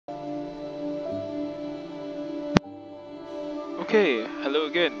Okay, hello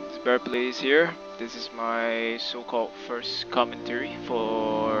again, it's Bear Plays here. This is my so-called first commentary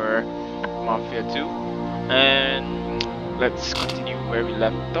for Mafia 2. And let's continue where we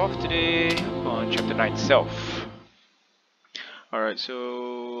left off today on chapter 9 itself. Alright,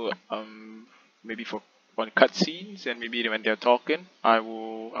 so maybe for on cutscenes and maybe when they're talking, I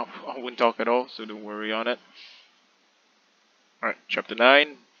won't talk at all, so don't worry on it. Alright, chapter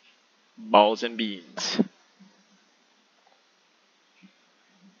 9, Balls and Beans.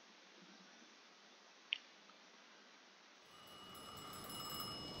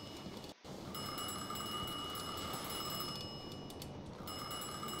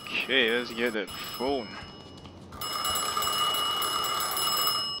 Okay, let's get that phone.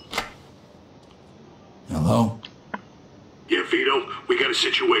 Hello? Yeah, Vito, we got a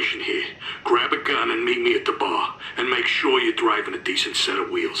situation here. Grab a gun and meet me at the bar. And make sure you're driving a decent set of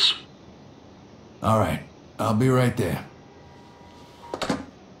wheels. Alright, I'll be right there. Here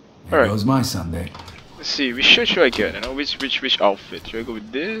Alright. goes my Sunday. Let's see, which shirt should I get? You know, which outfit? Should I go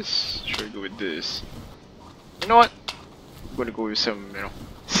with this? Should I go with this? You know what? I'm gonna go with some,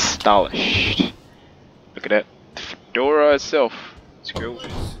 stylish. Look at that. The fedora itself. Let's go.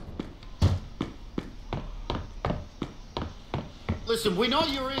 Listen, we know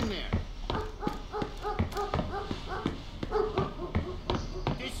you're in there.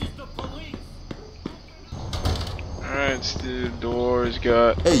 This is the police. Alright, the doors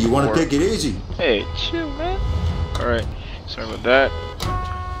got. Hey, you want to take it easy? Hey, chill, man. Alright, sorry about that.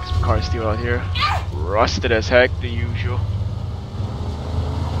 Some cars still out here. Rusted as heck, the usual.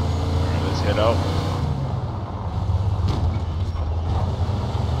 Alright, let's head out.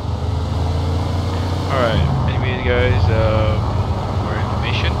 Alright, anyways, guys, for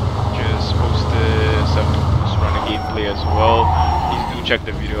information, just posted some running gameplay as well. Please do check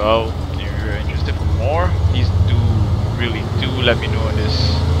the video out if you're interested for more. Please really do let me know on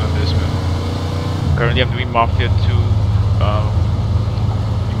this man. Currently, I'm doing Mafia 2.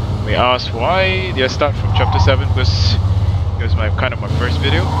 You may ask why did I start from chapter 7? Because it was my first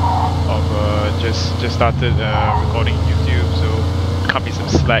video of just started recording YouTube, so can't be some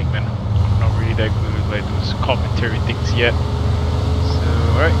slack, man. I'm not really that good with like those commentary things yet. So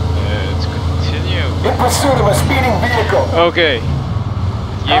alright, let's continue. In pursuit of a speeding vehicle. Okay.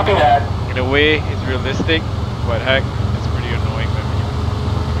 Copy that. In a way, it's realistic, but heck, it's pretty annoying when you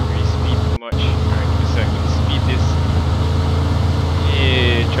really speed too much. Alright, give me a second. Let's speed this.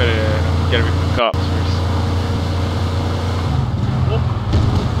 Yeah, try to get away from the cops first. Whoop.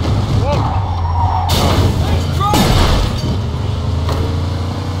 Whoop.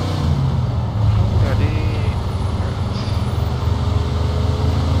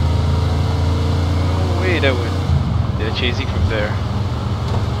 That would they're chasing from there.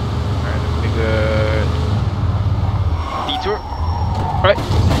 Alright, let me make a detour. Right.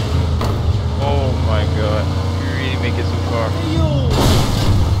 Oh my god. You really make it so far.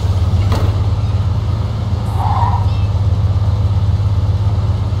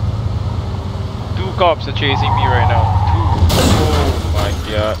 Two cops are chasing me right now. Two. Oh my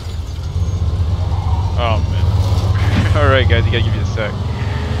god. Oh man. Alright guys, you gotta give me a sec.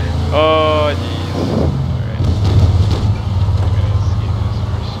 Oh jeez.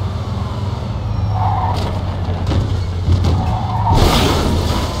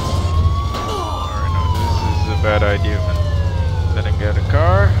 Bad idea, man. Let him get a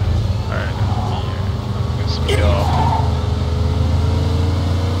car. Alright, I'm gonna speed off.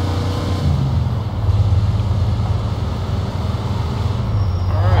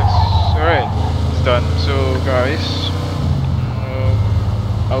 Alright, it's done. So, guys,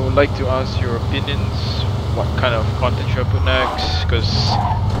 I would like to ask your opinions. What kind of content should I put next? Because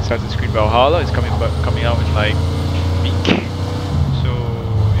Assassin's Creed Valhalla is coming out in like a week. So,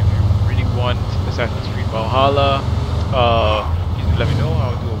 if you really want Assassin's Creed Valhalla, please let me know.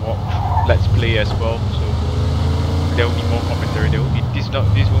 I'll do a let's play as well. So there will be more commentary. There will be this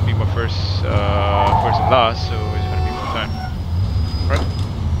won't be my first and last, so it's gonna be more time. Right?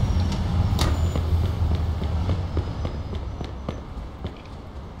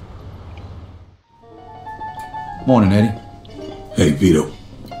 Morning, Eddie. Hey, Vito.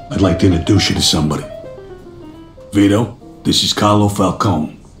 I'd like to introduce you to somebody. Vito, this is Carlo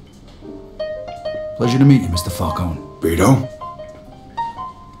Falcone. Pleasure to meet you, Mr. Falcone. Vito?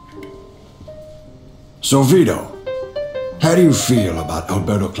 So, Vito, how do you feel about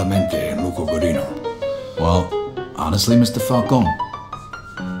Alberto Clemente and Luca Guarino? Well, honestly, Mr. Falcone,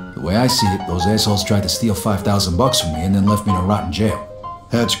 the way I see it, those assholes tried to steal $5,000 from me and then left me in a rotten jail.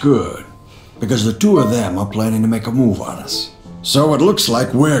 That's good, because the two of them are planning to make a move on us. So it looks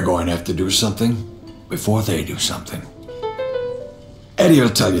like we're going to have to do something before they do something. Eddie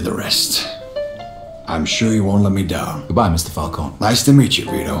will tell you the rest. I'm sure you won't let me down. Goodbye, Mr. Falcone. Nice to meet you,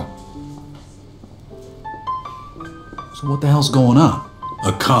 Vito. So what the hell's going on?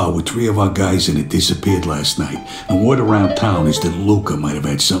 A car with 3 of our guys in it disappeared last night, and word around town is that Luca might have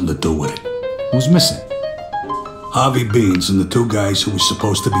had something to do with it. Who's missing? Harvey Beans and the 2 guys who were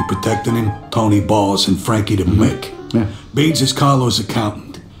supposed to be protecting him, Tony Balls and Frankie the Mick. Yeah. Beans is Carlo's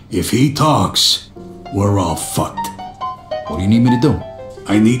accountant. If he talks, we're all fucked. What do you need me to do?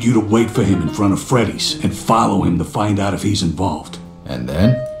 I need you to wait for him in front of Freddy's and follow him to find out if he's involved. And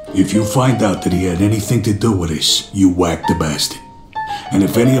then? If you find out that he had anything to do with this, you whack the bastard. And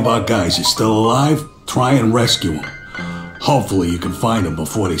if any of our guys is still alive, try and rescue him. Hopefully you can find him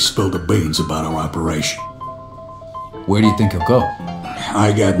before they spill the beans about our operation. Where do you think he'll go?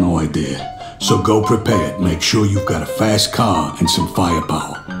 I got no idea. So go prepared. Make sure you've got a fast car and some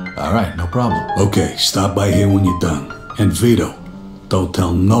firepower. All right, no problem. Okay, stop by here when you're done. And Vito, don't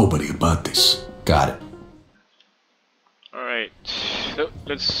tell nobody about this. Got it. All right. So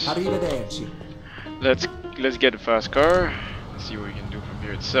let's Arrivederci. let's get a fast car. Let's see what we can do from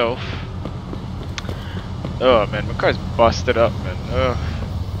here itself. Oh man, my car's busted up, man.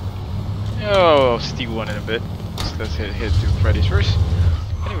 Oh, I'll steal one in a bit. So let's head to Freddy's first.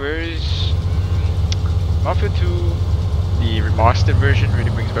 Anyways, Mafia 2, the remastered version,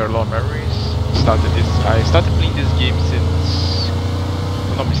 really brings back a lot of memories. I started playing this game since,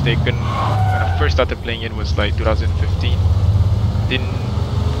 if I'm not mistaken, when I first started playing it was like 2015. Didn't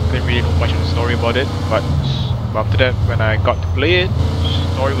really know much of the story about it, but after that, when I got to play it,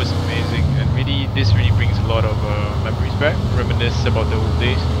 the story was amazing, and really, this really brings a lot of memories back, reminisce about the old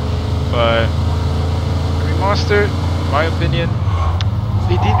days. But Remastered, in my opinion,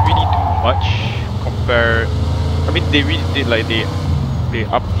 they didn't really do much compared. I mean, they really did, like they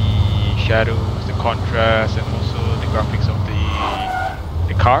upped the shadows, the contrast, and also the graphics of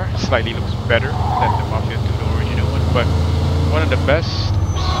the car. Slightly looks better than the Mafia 2, the original one. But one of the best.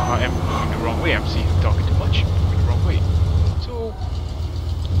 I am moving the wrong way. I'm seeing talking too much. Moving the wrong way. So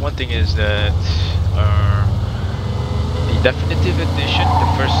one thing is that the definitive edition, the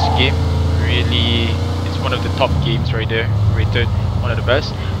first game, really is one of the top games right there, rated one of the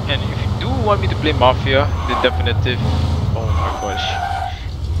best. And if you do want me to play Mafia, the definitive, oh my gosh,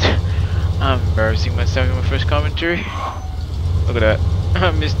 I'm embarrassing myself in my first commentary. Look at that,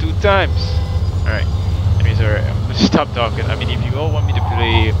 I missed 2 times. Alright, anyways, alright, I'm gonna stop talking. I mean, if you all want me to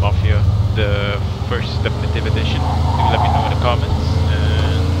play Mafia, the first definitive edition, do let me know in the comments,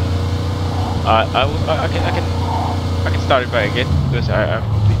 and I can start it back again because I've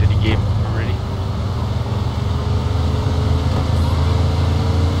completed the game already.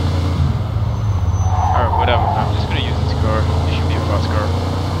 Alright, whatever. I'm just gonna use this car. It should be a fast car.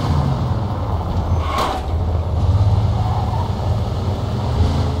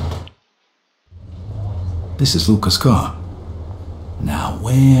 This is Luca's car. Now,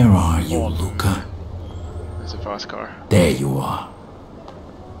 where are you, Luca? It's a fast car. There you are.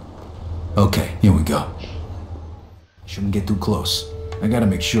 Okay, here we go. Shouldn't get too close. I gotta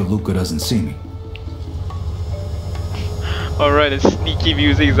make sure Luca doesn't see me. Alright, the sneaky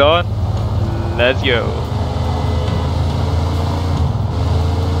music's on. Let's go.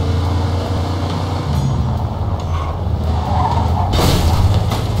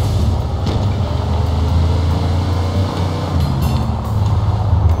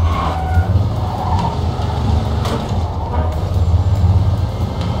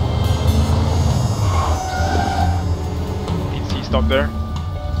 Stop there.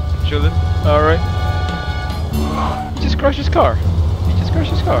 Chilling. Alright. He just crashed his car. He just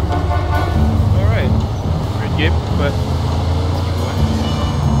crashed his car. Alright. Great game, but let's keep going.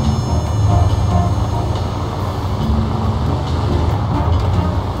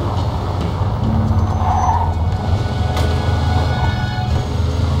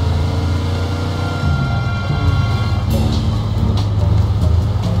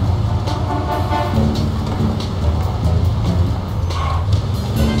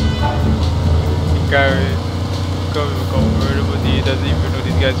 Guy coming with a convertible, he doesn't even know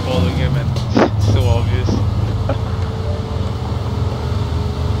these guys following him, and it's so obvious.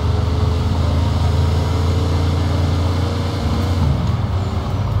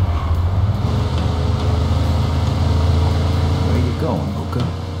 Where you going, Luca?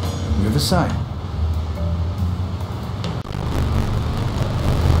 Riverside.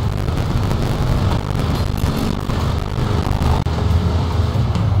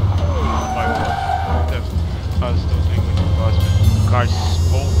 Car's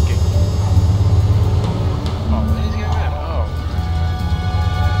smoking. Oh, when is he getting in? Oh.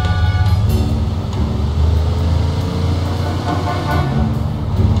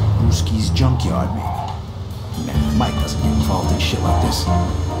 junkyard, maybe. Man, Mike doesn't get involved in shit like this.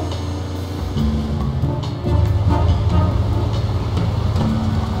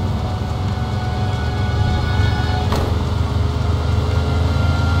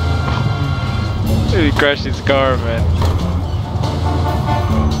 He crashed his car, man.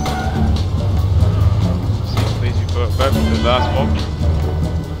 Same place you put back from the last walkthrough.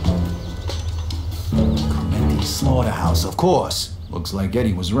 Clemente slaughterhouse, of course. Looks like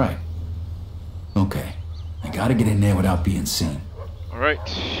Eddie was right. Okay, I gotta get in there without being seen. Alright.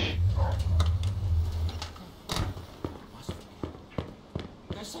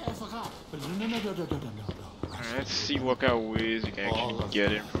 Let's see what kind of ways you can actually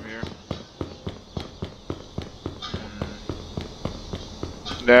get in from here.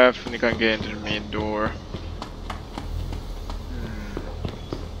 Definitely can't get into the main door.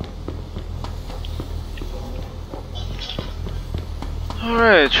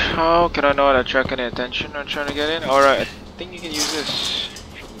 Alright, how can I not attract any attention? I'm trying to get in. Alright, I think you can use this.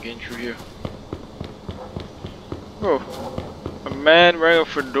 You can get in through here. Oh, a man wearing a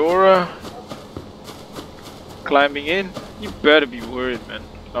fedora climbing in? You better be worried, man.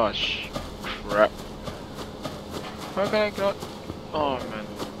 Oh, crap. How can I not? Oh, man.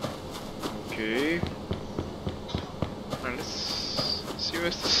 Okay. Alright, let's see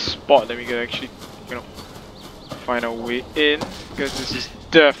where's the spot that we can actually, you know, find our way in, because this is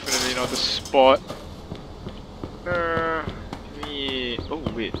definitely not the spot. Oh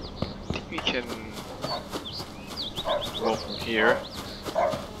wait, I think we can go from here.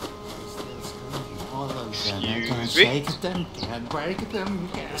 Excuse me.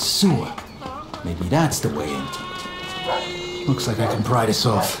 Sewer. Maybe that's the way in. Looks like I can pry this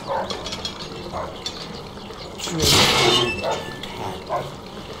off.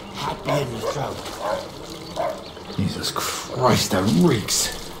 Jesus Christ, that reeks.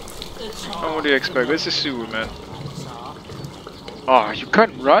 What do you expect? This is sewer, man. Oh, you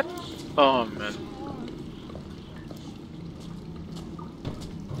can't run? Oh, man.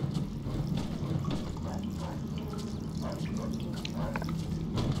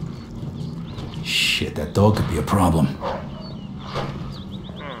 Shit, that dog could be a problem. Oh,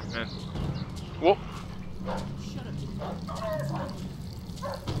 man. Whoa.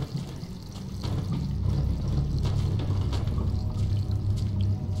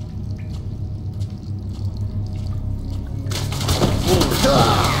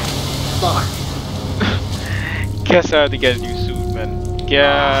 Guess I have to get a new suit, man.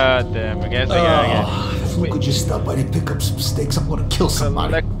 God damn, I guess I gotta get. If we could just stop by to pick up some steaks, I want to kill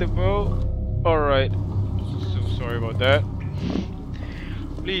somebody. Collectible. Alright. So sorry about that.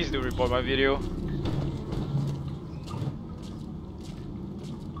 Please do report my video.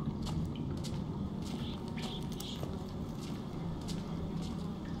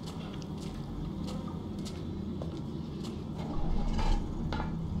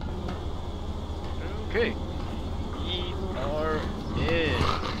 Okay. We are in.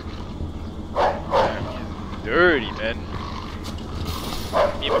 Damn, he's dirty, man.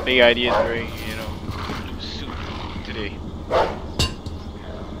 Me and my big idea is wearing, you know, blue suit today.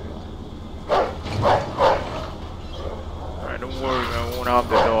 Alright, don't worry, man. I won't harm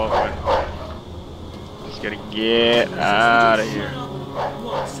the dog, man. Just gotta get out of here.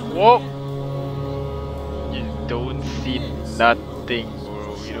 Whoa! You don't see nothing,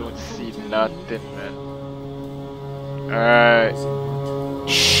 bro. You don't see nothing, man. Alright.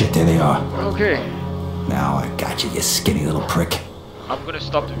 Shit, there they are. Okay. Now I got you, you skinny little prick. I'm gonna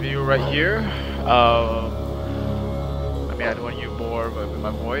stop the video right here. I mean, I don't want you bored with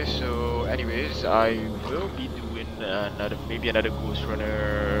my voice. So, anyways, I will be doing maybe another Ghost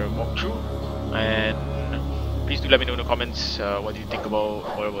Runner walkthrough. And please do let me know in the comments what you think about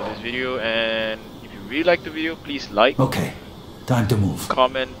this video. And if you really like the video, please like, Okay, time to move.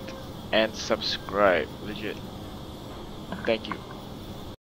 comment, and subscribe. Legit. Thank you.